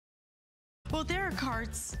Well, there are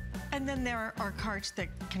carts, and then there are carts that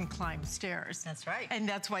can climb stairs. That's right. And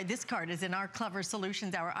that's why this cart is in our Clever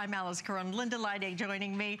Solutions Hour. I'm Alice Caron, Linda Lyday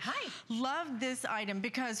joining me. Hi. Love this item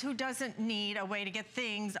because who doesn't need a way to get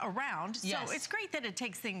things around? Yes. So it's great that it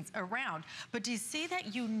takes things around. But do you see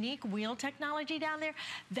that unique wheel technology down there?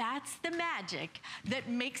 That's the magic that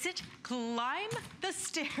makes it climb the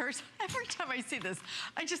stairs. Every time I see this,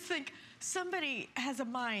 I just think, somebody has a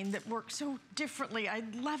mind that works so differently. I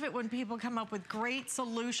love it when people come up with great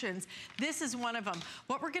solutions. This is one of them.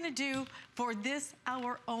 What we're gonna do for this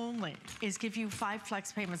hour only is give you 5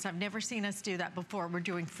 flex payments. I've never seen us do that before. We're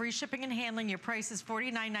doing free shipping and handling. Your price is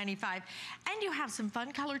 $49.95. And you have some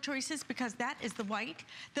fun color choices because that is the white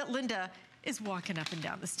that Linda is walking up and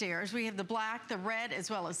down the stairs. We have the black, the red,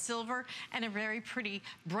 as well as silver, and a very pretty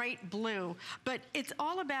bright blue. But it's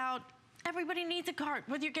all about everybody needs a cart,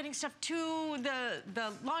 whether you're getting stuff to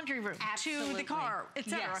the laundry room, Absolutely. to the car,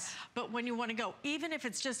 etc. Yes. But when you want to go, even if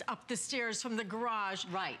it's just up the stairs from the garage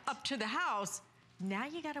up to the house, now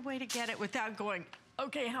you got a way to get it without going,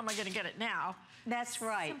 okay, how am I going to get it now? That's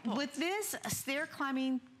right. Simple. With this stair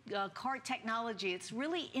climbing cart technology, it's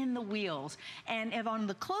really in the wheels. And if on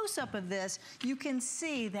the close-up of this, you can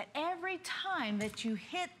see that every time that you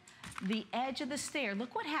hit the edge of the stair,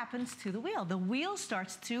 look what happens to the wheel. The wheel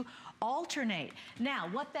starts to alternate. Now,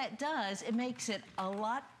 what that does, it makes it a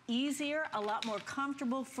lot easier, a lot more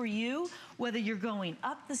comfortable for you, whether you're going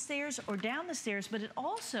up the stairs or down the stairs, but it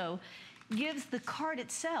also gives the cart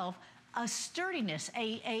itself a sturdiness,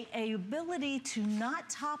 a ability to not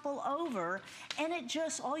topple over, and it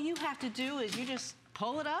just, all you have to do is you just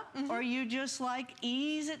pull it up, or you just like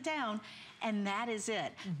ease it down, and that is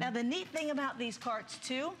it. Now, the neat thing about these carts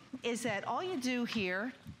too is that all you do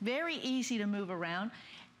here, very easy to move around,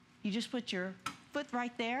 you just put your foot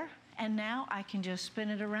right there, and now I can just spin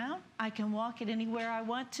it around. I can walk it anywhere I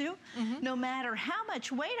want to, no matter how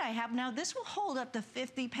much weight I have. Now, this will hold up to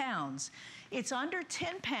 50 pounds. It's under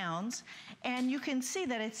 10 pounds, and you can see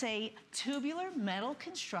that it's a tubular metal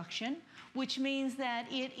construction, which means that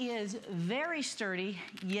it is very sturdy,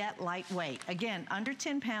 yet lightweight. Again, under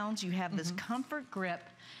 10 pounds, you have this comfort grip,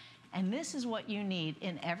 and this is what you need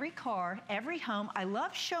in every car, every home. I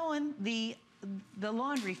love showing the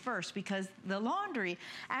laundry first because the laundry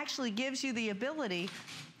actually gives you the ability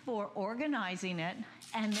for organizing it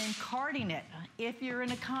and then carting it. If you're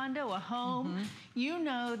in a condo, a home, you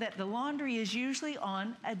know that the laundry is usually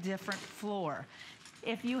on a different floor.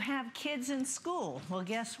 If you have kids in school, well,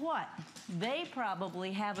 guess what? They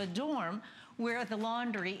probably have a dorm where the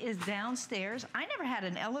laundry is downstairs. I never had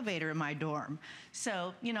an elevator in my dorm.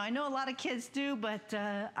 So, you know, I know a lot of kids do, but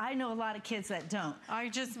I know a lot of kids that don't.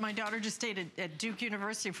 My daughter just stayed at Duke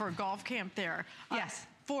University for a golf camp there. Yes.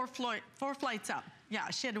 4 flights up. Yeah,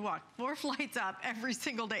 she had to walk 4 flights up every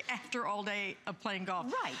single day after all day of playing golf.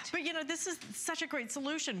 Right. But you know, this is such a great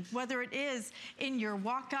solution, whether it is in your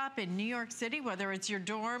walk up in New York City, whether it's your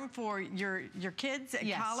dorm for your kids at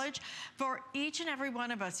college, for each and every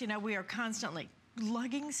one of us, you know, we are constantly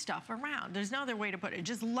lugging stuff around. There's no other way to put it,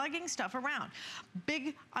 just lugging stuff around.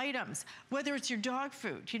 Big items, whether it's your dog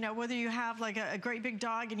food, you know, whether you have like a great big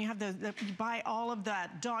dog and you have you buy all of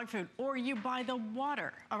that dog food, or you buy the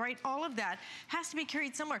water, all right? All of that has to be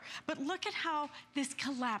carried somewhere. But look at how this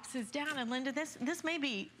collapses down. And Linda, this may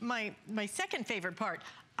be my second favorite part.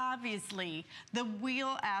 Obviously, the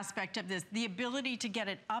wheel aspect of this, the ability to get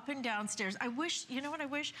it up and downstairs. I wish, you know what I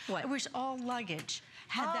wish? What? I wish all luggage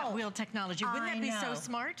had that wheel technology. Wouldn't that be so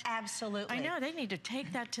smart? Absolutely. I know, they need to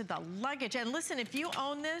take that to the luggage. And listen, if you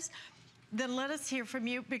own this, then let us hear from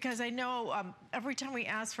you, because I know every time we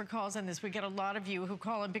ask for calls on this, we get a lot of you who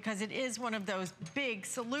call in because it is one of those big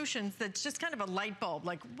solutions that's just kind of a light bulb,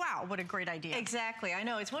 like, wow, what a great idea. Exactly, I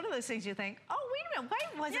know. It's one of those things you think, oh, wait a minute,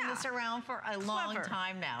 why wasn't this around for a long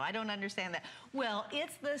time now? I don't understand that. Well,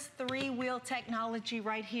 it's this 3-wheel technology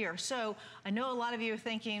right here. So I know a lot of you are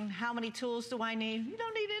thinking, how many tools do I need? You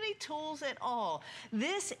don't need any tools at all.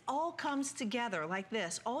 This all comes together like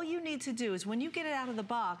this. All you need to do is when you get it out of the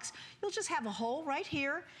box, you'll just have a hole right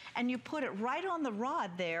here, and you put it right on the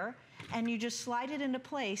rod there, and you just slide it into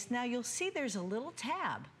place. Now you'll see there's a little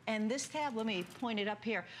tab, and this tab, let me point it up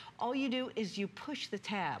here. All you do is you push the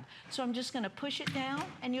tab. So I'm just gonna push it down,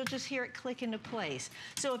 and you'll just hear it click into place.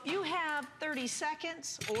 So if you have 30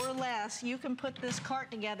 seconds or less, you can put this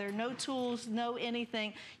cart together, no tools, no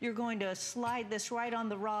anything. You're going to slide this right on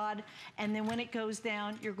the rod, and then when it goes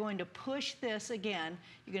down, you're going to push this again.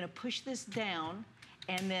 You're gonna push this down,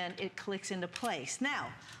 and then it clicks into place. Now,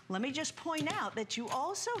 let me just point out that you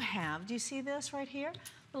also have, do you see this right here?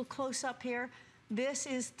 A little close up here. This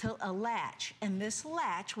is a latch, and this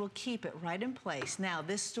latch will keep it right in place. Now,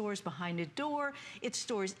 this stores behind a door. It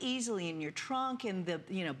stores easily in your trunk, in the,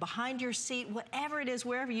 behind your seat, whatever it is,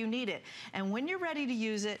 wherever you need it. And when you're ready to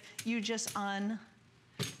use it, you just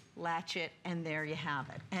unlatch it, and there you have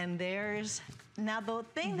it. And there's, now the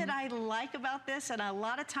thing that I like about this, and a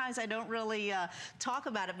lot of times I don't really talk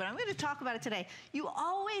about it, but I'm gonna talk about it today. You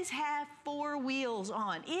always have 4 wheels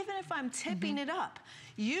on, even if I'm tipping it up.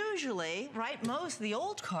 Usually, right, most of the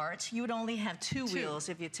old carts, you would only have 2 wheels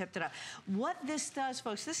if you tipped it up. What this does,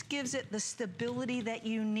 folks, this gives it the stability that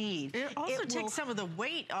you need. It also takes some of the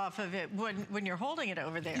weight off of it when you're holding it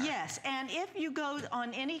over there. Yes, and if you go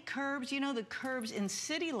on any curbs, the curbs in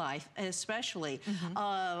city life especially,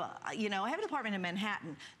 I have a department in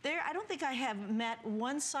Manhattan. There, I don't think I have met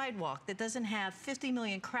one sidewalk that doesn't have 50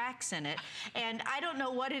 million cracks in it, and I don't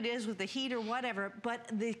know what it is with the heat or whatever, but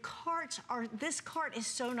the carts are, this cart is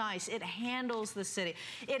so nice. It handles the city.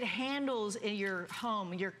 It handles your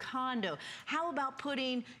home, your condo. How about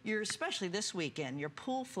putting your, especially this weekend, your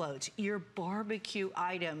pool floats, your barbecue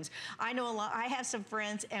items. I know a lot, I have some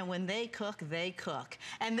friends, and when they cook, they cook.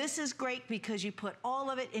 And this is great because you put all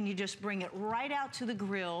of it and you just bring it right out to the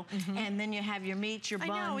grill, and then you have your meats, your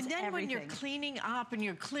buns, I know, and then everything. when you're cleaning up and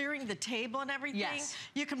you're clearing the table and everything,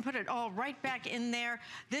 you can put it all right back in there.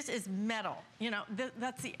 This is metal.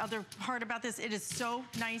 That's the other part about this. It is so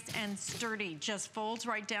nice and sturdy, just folds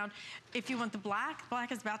right down. If you want the black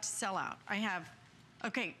is about to sell out. I have,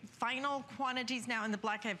 final quantities now in the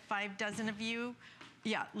black. I have 5 dozen of you.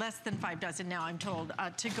 Yeah, less than 5 dozen now, I'm told,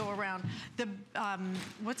 to go around. The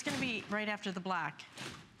what's gonna be right after the black?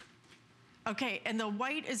 Okay, and the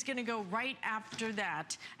white is gonna go right after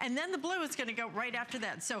that. And then the blue is gonna go right after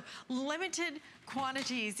that. So limited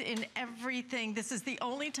quantities in everything. This is the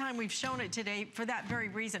only time we've shown it today for that very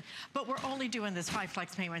reason. But we're only doing this 5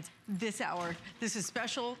 flex payments this hour. This is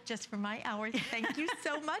special just for my hour. Thank you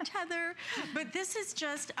so much, Heather. But this is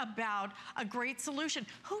just about a great solution.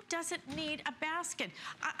 Who doesn't need a basket?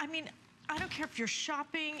 I mean, I don't care if you're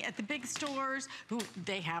shopping at the big stores,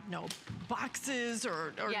 they have no boxes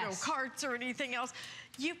or no carts or anything else.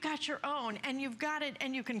 You've got your own, and you've got it,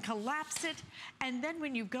 and you can collapse it. And then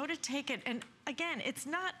when you go to take it, and again, it's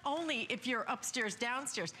not only if you're upstairs,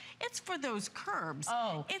 downstairs, it's for those curbs.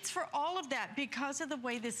 It's for all of that because of the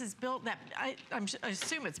way this is built. That I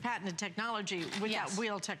assume it's patented technology with that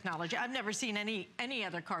wheel technology. I've never seen any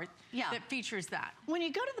other cart that features that. When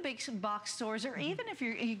you go to the big box stores, or even if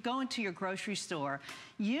you go into your grocery store,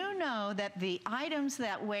 you know that the items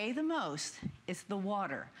that weigh the most is the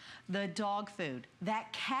water, the dog food,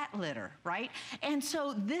 that cat litter, right? And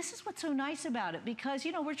so this is what's so nice about it, because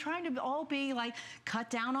we're trying to all be like cut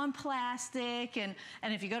down on plastic, and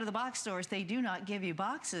if you go to the box stores, they do not give you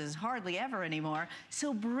boxes hardly ever anymore.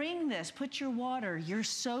 So bring this, put your water, your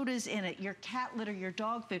sodas in it, your cat litter, your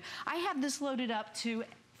dog food. I have this loaded up to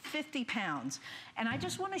 50 pounds, and I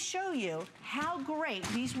just want to show you how great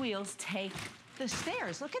these wheels take the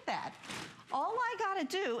stairs. Look at that. All I gotta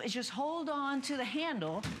do is just hold on to the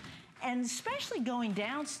handle, and especially going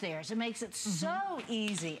downstairs, it makes it so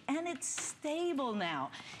easy, and it's stable now.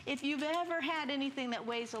 If you've ever had anything that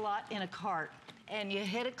weighs a lot in a cart, and you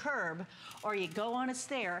hit a curb, or you go on a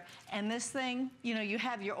stair, and this thing, you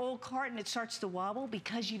have your old cart and it starts to wobble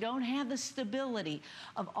because you don't have the stability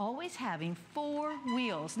of always having 4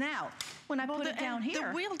 wheels. Now, when I put it down here,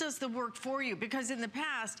 the wheel does the work for you, because in the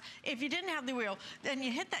past, if you didn't have the wheel, then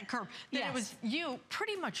you hit that curb, then it was you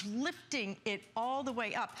pretty much lifting it all the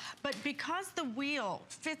way up. But because the wheel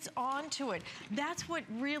fits onto it, that's what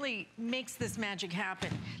really makes this magic happen.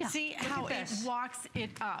 See how it walks it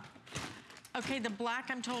up. Okay, the black,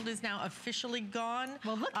 I'm told, is now officially gone.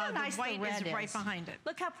 Well, look how nice the red is. The white is right behind it.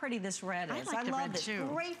 Look how pretty this red is. I like the red, too.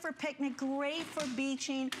 Great for picnic, great for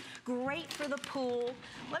beaching, great for the pool.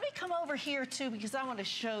 Let me come over here, too, because I want to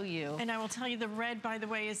show you. And I will tell you, the red, by the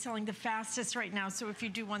way, is selling the fastest right now. So if you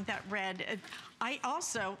do want that red, I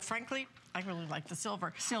also, frankly, I really like the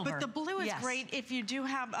silver. But the blue is great if you do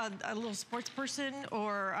have a little sports person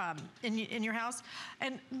or in your house.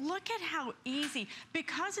 And look at how easy,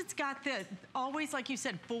 because it's got the, always, like you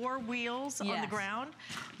said, 4 wheels on the ground.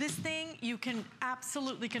 This thing, you can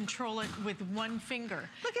absolutely control it with 1 finger.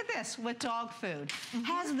 Look at this with dog food.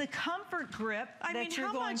 Has the comfort grip that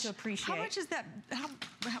you're going to appreciate. How much is that?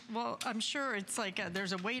 Well, I'm sure it's like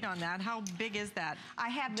there's a weight on that. How big is that? I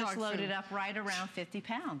have this loaded up right around 50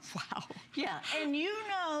 pounds. Wow. Yeah, and you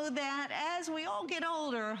know that as we all get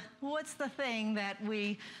older, what's the thing that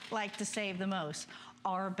we like to save the most?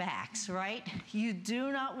 Our backs, right? You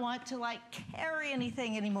do not want to like carry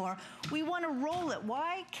anything anymore. We want to roll it.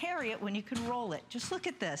 Why carry it when you can roll it? Just look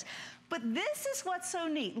at this. But this is what's so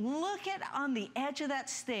neat. Look at on the edge of that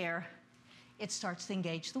stair, it starts to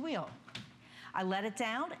engage the wheel. I let it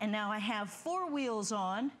down, and now I have 4 wheels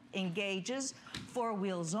on, engages, 4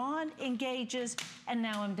 wheels on, engages, and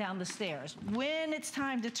now I'm down the stairs. When it's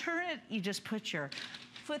time to turn it, you just put your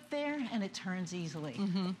foot there, and it turns easily.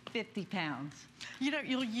 50 pounds. You know,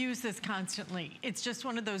 you'll use this constantly. It's just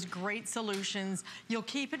one of those great solutions. You'll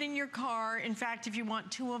keep it in your car. In fact, if you want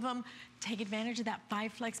 2 of them, take advantage of that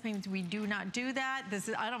 5 flex payments. We do not do that.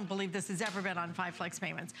 I don't believe this has ever been on 5 flex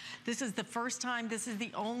payments. This is the first time, this is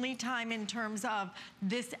the only time in terms of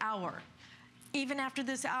this hour. Even after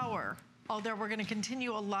this hour, although we're gonna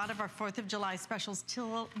continue a lot of our 4th of July specials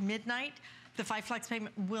till midnight, the 5 flex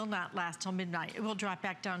payment will not last till midnight. It will drop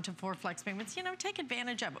back down to 4 flex payments. You know, take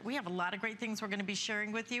advantage of it. We have a lot of great things we're gonna be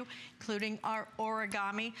sharing with you, including our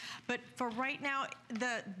origami. But for right now,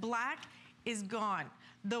 the black is gone.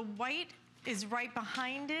 The white is right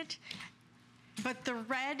behind it, but the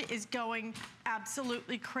red is going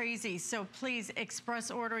absolutely crazy. So please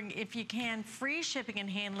express ordering if you can. Free shipping and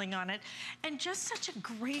handling on it. And just such a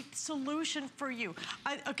great solution for you.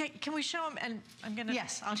 Okay, can we show them? And I'm gonna...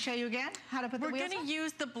 Yes, I'll show you again how to put the wheels on. We're gonna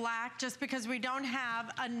use the black just because we don't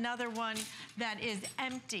have another one that is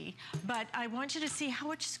empty. But I want you to see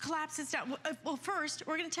how it just collapses down. Well, first,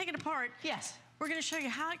 we're gonna take it apart. Yes. We're gonna show you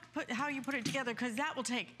how you put it together, because that will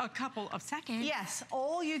take a couple of seconds. Yes,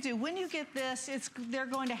 all you do, when you get this, they're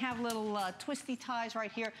going to have little twisty ties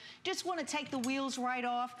right here. Just wanna take the wheels right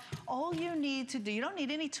off. All you need to do, you don't need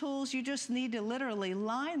any tools, you just need to literally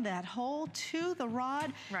line that hole to the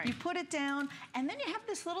rod. Right. You put it down, and then you have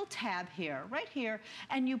this little tab here, right here,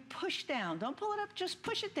 and you push down. Don't pull it up, just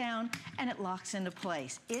push it down, and it locks into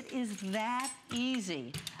place. It is that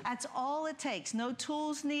easy. That's all it takes. No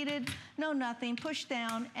tools needed, no nothing. Push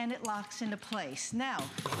down and it locks into place. Now,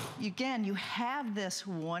 again, you have this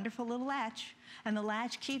wonderful little latch, and the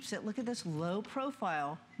latch keeps it. Look at this low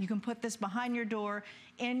profile. You can put this behind your door,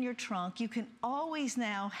 in your trunk. You can always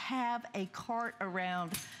now have a cart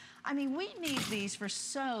around. I mean, we need these for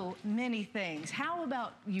so many things. How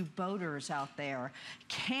about you boaters out there?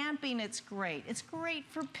 Camping, it's great. It's great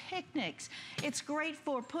for picnics. It's great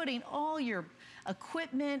for putting all your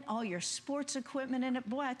equipment, all your sports equipment in it.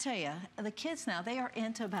 Boy, I tell you, the kids now, they are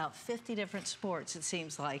into about 50 different sports, it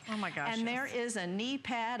seems like. Oh my gosh. And there is a knee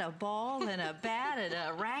pad, a ball, and a bat, and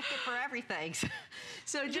a racket for everything.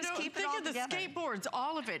 So just keep it all together. Think of the skateboards,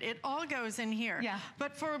 all of it. It all goes in here. Yeah.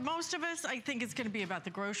 But for most of us, I think it's gonna be about the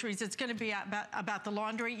groceries. It's gonna be about the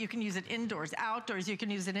laundry. You can use it indoors, outdoors. You can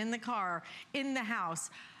use it in the car, in the house.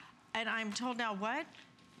 And I'm told now what?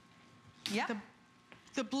 Yeah.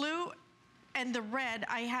 The blue and the red,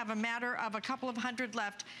 I have a matter of a couple of hundred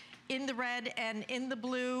left in the red and in the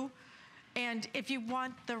blue. And if you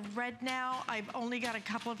want the red now, I've only got a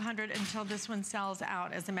couple of hundred until this one sells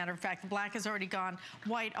out. As a matter of fact, the black is already gone.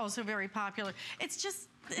 White, also very popular. It's just,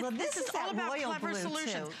 well, this is all about royal clever blue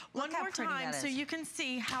solutions. Too. One more time so you can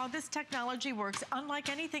see how this technology works, unlike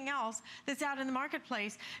anything else that's out in the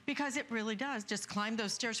marketplace, because it really does just climb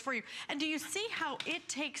those stairs for you. And do you see how it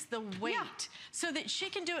takes the weight so that she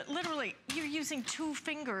can do it literally? You're using 2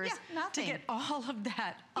 fingers to get all of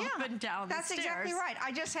that up and down the stairs. That's exactly right.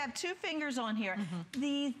 I just have 2 fingers on here.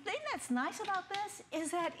 The thing that's nice about this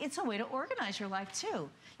is that it's a way to organize your life too.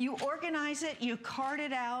 You organize it, you cart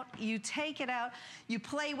it out, you take it out, you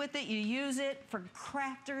play with it, you use it for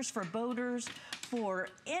crafters, for boaters, for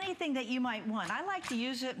anything that you might want. I like to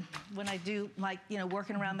use it when I do, like, you know,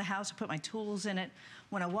 working around the house. I put my tools in it.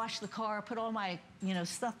 When I wash the car, I put all my, you know,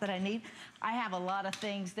 stuff that I need. I have a lot of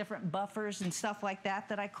things, different buffers and stuff like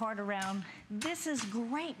that I cart around. This is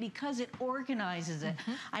great because it organizes it.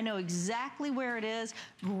 I know exactly where it is.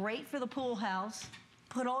 Great for the pool house.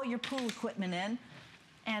 Put all your pool equipment in.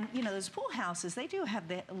 And, you know, those pool houses, they do have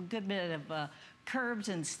a good bit of curbs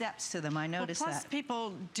and steps to them. I noticed that. Plus,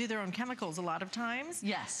 people do their own chemicals a lot of times.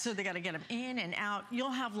 Yes. So they got to get them in and out.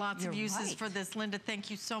 You'll have lots of uses for this, Linda.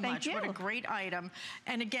 Thank you so much. What a great item.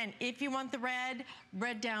 And again, if you want the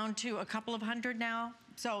red down to a couple of hundred now.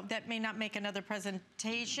 So that may not make another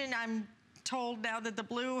presentation. I'm told now that the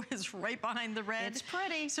blue is right behind the red. It's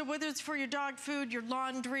pretty. So whether it's for your dog food, your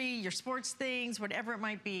laundry, your sports things, whatever it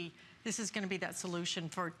might be, this is going to be that solution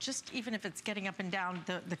for just even if it's getting up and down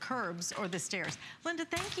the curbs or the stairs. Linda,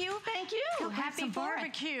 thank you. Thank you. Go Happy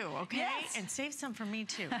barbecue, okay? Yes. And save some for me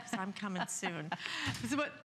too, because I'm coming soon. So, but